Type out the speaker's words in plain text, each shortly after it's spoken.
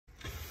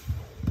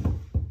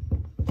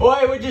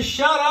Oi, would you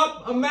shut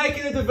up? I'm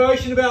making a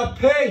devotion about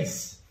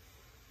peace.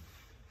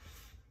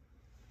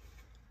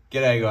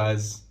 G'day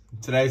guys.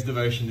 Today's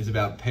devotion is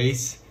about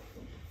peace.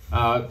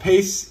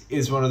 Peace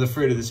is one of the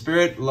fruit of the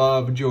Spirit.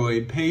 Love,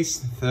 joy, peace.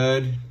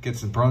 Third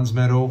gets the bronze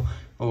medal.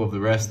 All of the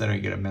rest, they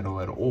don't get a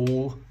medal at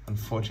all,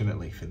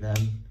 unfortunately for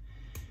them.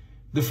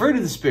 The fruit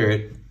of the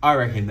Spirit, I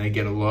reckon they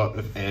get a lot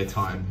of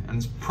airtime, and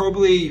it's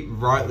probably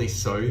rightly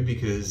so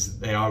because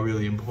they are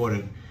really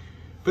important.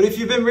 But if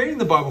you've been reading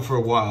the Bible for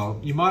a while,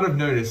 you might have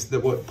noticed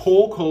that what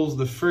Paul calls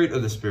the fruit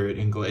of the Spirit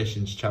in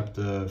Galatians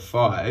chapter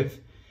 5,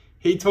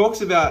 he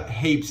talks about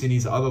heaps in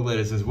his other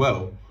letters as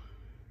well.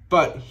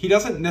 But he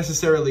doesn't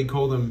necessarily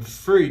call them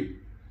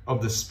fruit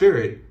of the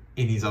Spirit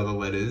in his other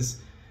letters,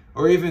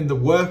 or even the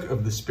work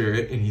of the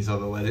Spirit in his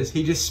other letters.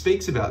 He just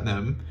speaks about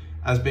them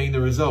as being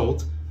the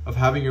result of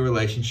having a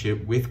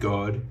relationship with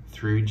God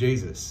through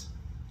Jesus.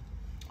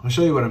 I'll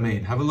show you what I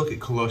mean. Have a look at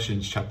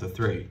Colossians chapter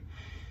 3.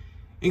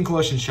 In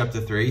Colossians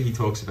chapter 3, he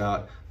talks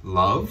about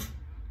love.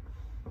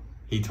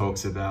 He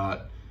talks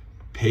about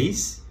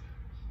peace.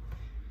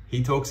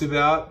 He talks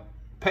about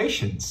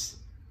patience.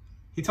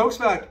 He talks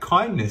about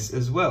kindness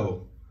as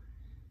well.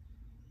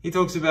 He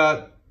talks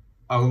about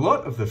a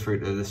lot of the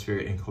fruit of the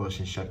Spirit in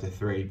Colossians chapter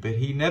 3, but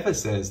he never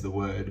says the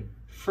word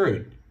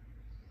fruit.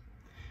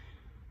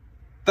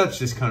 That's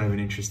just kind of an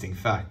interesting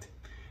fact.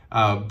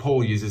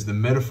 Paul uses the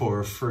metaphor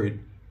of fruit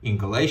in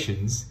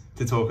Galatians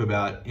to talk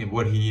about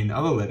what he in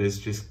other letters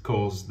just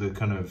calls the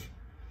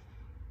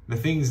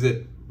things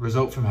that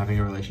result from having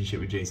a relationship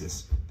with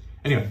Jesus.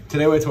 Anyway,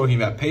 today we're talking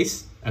about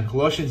peace, and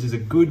Colossians is a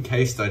good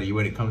case study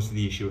when it comes to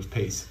the issue of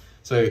peace.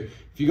 So if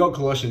you got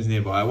Colossians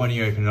nearby, why don't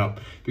you open it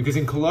up? Because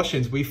in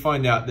Colossians, we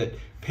find out that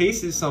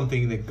peace is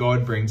something that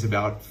God brings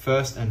about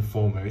first and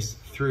foremost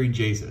through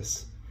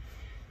Jesus.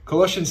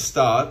 Colossians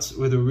starts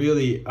with a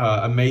really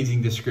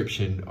amazing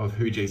description of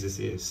who Jesus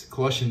is.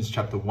 Colossians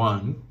chapter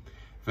 1,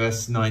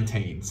 verse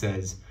 19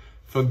 says,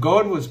 "For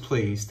God was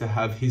pleased to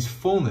have his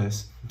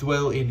fullness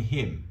dwell in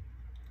him,"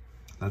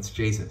 that's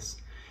Jesus,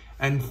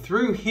 "and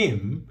through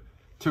him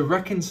to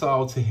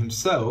reconcile to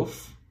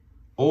himself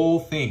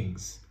all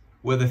things,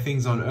 whether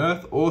things on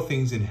earth or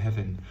things in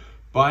heaven,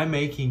 by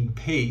making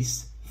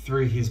peace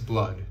through his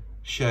blood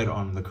shed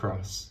on the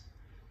cross."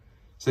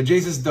 So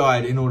Jesus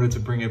died in order to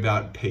bring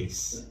about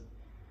peace.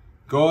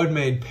 God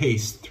made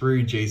peace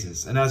through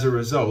Jesus, and as a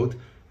result,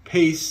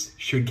 peace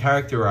should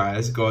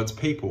characterize God's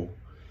people.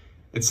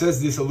 It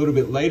says this a little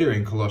bit later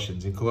in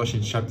Colossians. In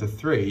Colossians chapter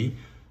 3,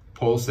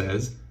 Paul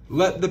says,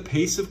 "Let the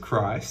peace of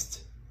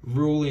Christ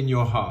rule in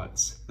your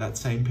hearts." That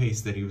same peace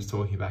that he was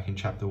talking about in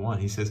chapter 1.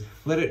 He says,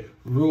 "Let it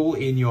rule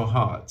in your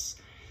hearts,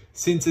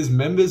 since as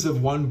members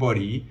of one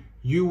body,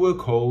 you were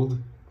called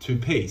to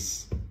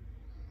peace."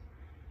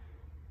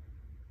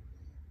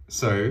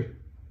 So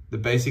the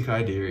basic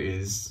idea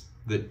is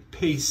that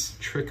peace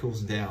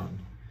trickles down.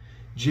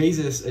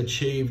 Jesus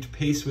achieved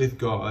peace with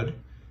God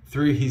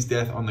through his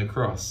death on the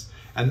cross,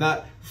 and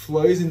that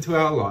flows into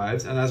our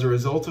lives, and as a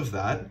result of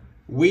that,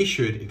 we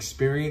should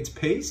experience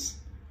peace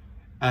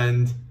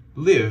and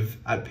live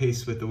at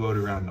peace with the world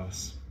around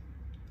us.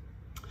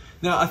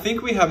 Now, I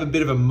think we have a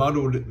bit of a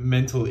muddled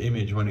mental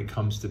image when it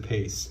comes to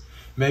peace.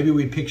 Maybe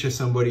we picture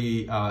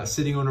somebody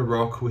sitting on a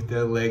rock with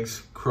their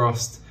legs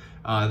crossed.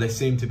 They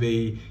seem to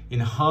be in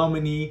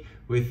harmony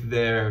with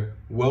their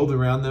world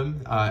around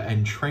them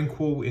and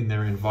tranquil in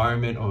their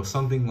environment or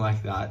something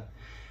like that.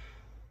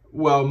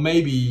 Well,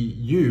 maybe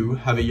you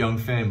have a young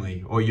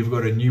family or you've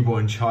got a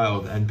newborn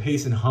child, and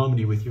peace and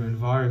harmony with your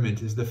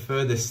environment is the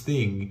furthest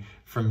thing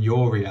from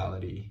your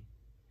reality.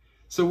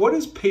 So what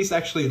does peace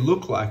actually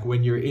look like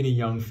when you're in a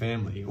young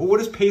family? Or what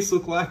does peace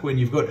look like when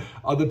you've got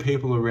other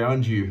people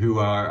around you who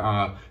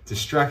are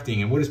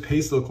distracting? And what does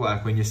peace look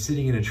like when you're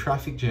sitting in a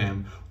traffic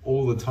jam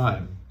all the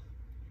time?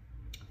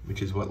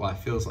 Which is what life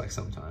feels like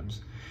sometimes.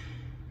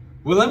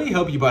 Well, let me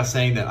help you by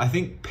saying that I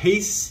think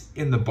peace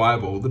in the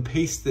Bible, the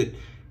peace that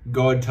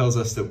God tells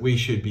us that we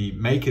should be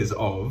makers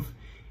of,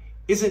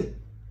 isn't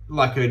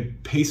like a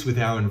peace with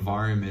our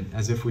environment,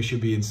 as if we should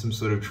be in some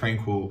sort of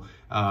tranquil,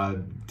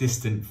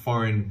 distant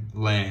foreign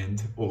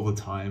land all the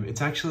time.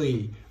 It's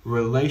actually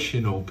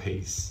relational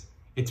peace.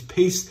 It's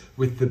peace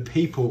with the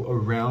people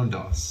around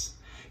us.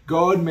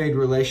 God made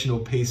relational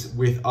peace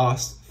with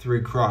us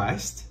through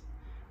Christ.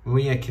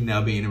 We can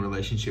now be in a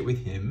relationship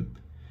with him.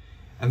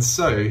 And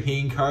so he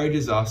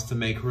encourages us to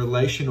make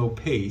relational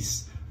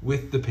peace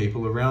with the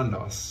people around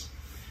us.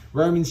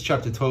 Romans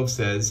chapter 12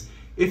 says,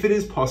 "If it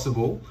is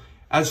possible,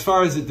 as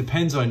far as it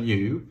depends on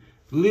you,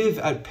 live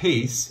at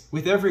peace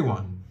with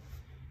everyone."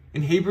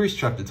 In Hebrews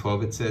chapter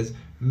 12, it says,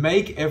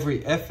 "Make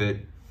every effort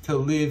to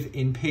live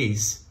in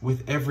peace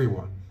with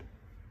everyone."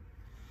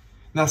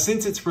 Now,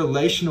 since it's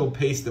relational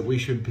peace that we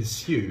should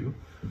pursue,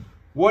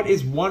 what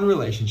is one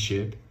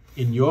relationship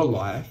in your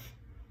life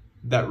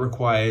that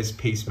requires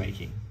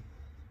peacemaking?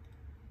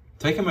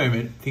 Take a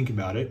moment, think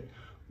about it.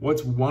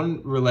 What's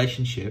one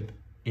relationship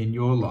in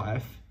your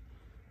life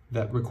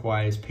that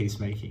requires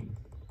peacemaking?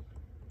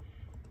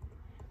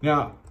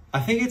 Now, I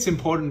think it's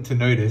important to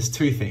notice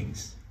two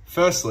things.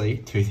 Firstly,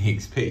 two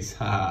things, peace.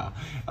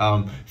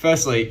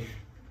 Firstly,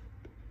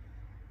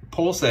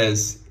 Paul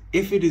says,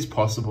 if it is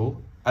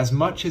possible, as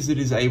much as it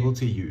is able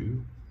to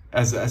you,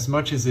 as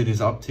much as it is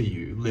up to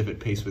you, live at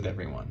peace with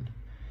everyone.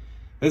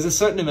 There's a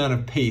certain amount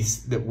of peace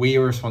that we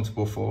are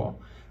responsible for,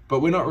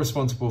 but we're not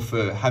responsible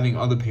for having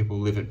other people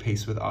live at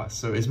peace with us.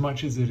 So as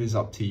much as it is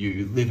up to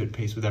you, live at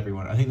peace with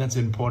everyone. I think that's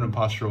an important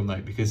pastoral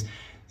note, because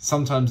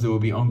sometimes there will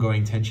be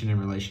ongoing tension in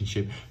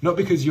relationship, not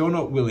because you're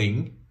not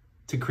willing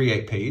to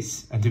create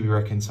peace and to be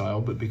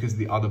reconciled, but because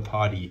the other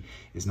party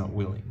is not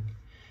willing.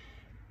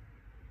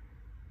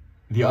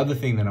 The other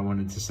thing that I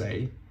wanted to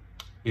say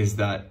is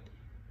that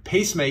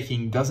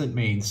peacemaking doesn't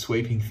mean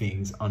sweeping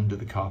things under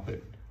the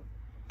carpet.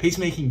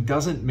 Peacemaking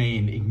doesn't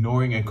mean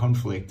ignoring a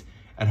conflict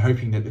and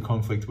hoping that the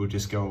conflict will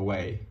just go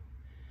away.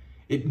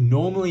 It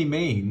normally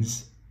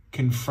means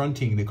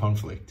confronting the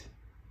conflict,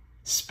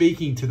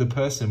 speaking to the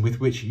person with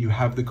which you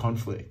have the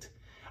conflict.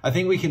 I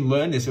think we can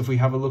learn this if we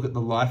have a look at the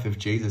life of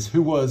Jesus,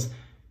 who was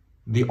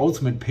the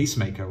ultimate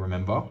peacemaker,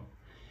 remember?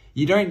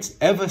 You don't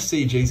ever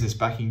see Jesus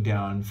backing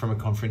down from a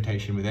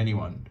confrontation with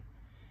anyone.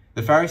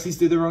 The Pharisees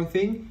do the wrong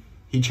thing,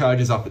 he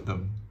charges up at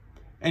them.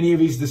 Any of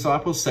his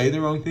disciples say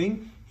the wrong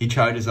thing, he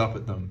charges up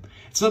at them.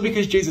 It's not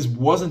because Jesus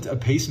wasn't a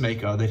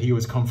peacemaker that he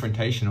was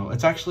confrontational.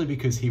 It's actually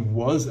because he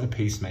was a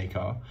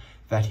peacemaker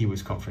that he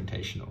was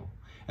confrontational.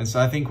 And so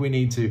I think we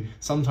need to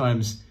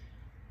sometimes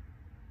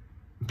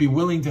be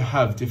willing to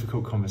have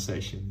difficult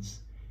conversations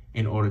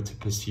in order to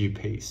pursue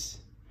peace.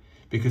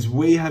 Because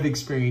we have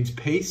experienced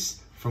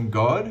peace from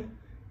God,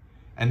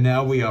 and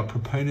now we are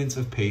proponents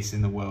of peace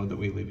in the world that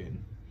we live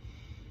in.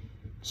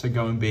 So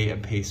go and be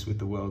at peace with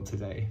the world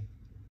today.